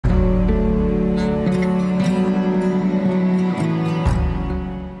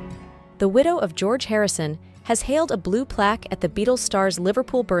the widow of George Harrison, has hailed a blue plaque at the Beatles star's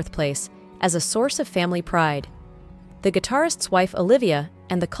Liverpool birthplace as a source of family pride. The guitarist's wife Olivia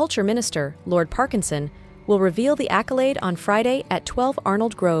and the culture minister, Lord Parkinson, will reveal the accolade on Friday at 12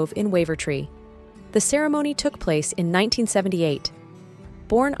 Arnold Grove in Wavertree. The ceremony took place in 1978.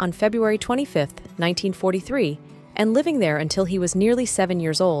 Born on February 25, 1943, and living there until he was nearly 7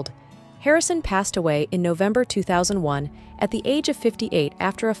 years old, Harrison passed away in November 2001 at the age of 58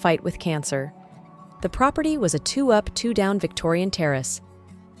 after a fight with cancer. The property was a 2-up, 2-down Victorian terrace.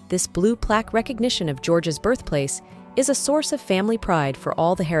 This blue plaque recognition of George's birthplace is a source of family pride for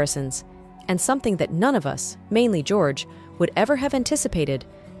all the Harrisons, and something that none of us, mainly George, would ever have anticipated,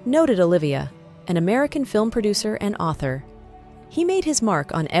 noted Olivia, an American film producer and author. He made his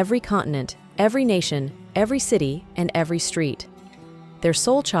mark on every continent, every nation, every city, and every street. Their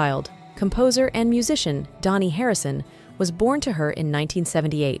sole child, composer and musician Donnie Harrison, was born to her in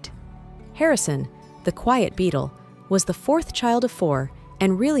 1978. Harrison, the quiet Beatle, was the fourth child of 4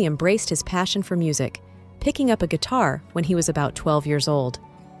 and really embraced his passion for music, picking up a guitar when he was about 12 years old.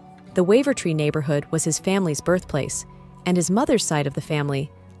 The Wavertree neighborhood was his family's birthplace, and his mother's side of the family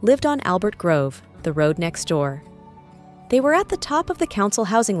lived on Arnold Grove, the road next door. They were at the top of the council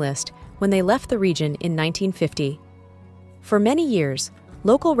housing list when they left the region in 1950. For many years,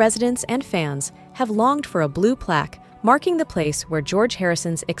 local residents and fans have longed for a blue plaque marking the place where George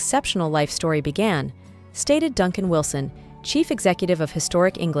Harrison's exceptional life story began, stated Duncan Wilson, Chief Executive of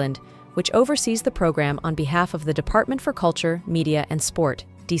Historic England, which oversees the program on behalf of the Department for Culture, Media and Sport,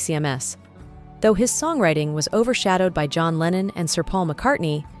 DCMS. Though his songwriting was overshadowed by John Lennon and Sir Paul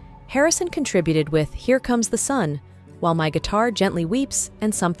McCartney, Harrison contributed with Here Comes the Sun, While My Guitar Gently Weeps,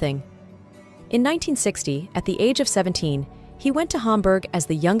 and Something. In 1960, at the age of 17, he went to Hamburg as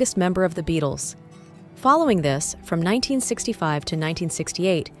the youngest member of the Beatles. Following this, from 1965 to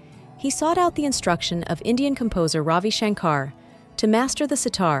 1968, he sought out the instruction of Indian composer Ravi Shankar to master the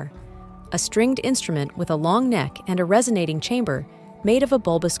sitar, a stringed instrument with a long neck and a resonating chamber made of a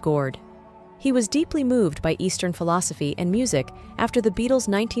bulbous gourd. He was deeply moved by Eastern philosophy and music after the Beatles'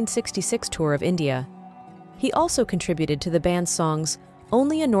 1966 tour of India. He also contributed to the band's songs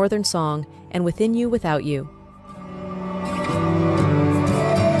Only a Northern Song and Within You Without You.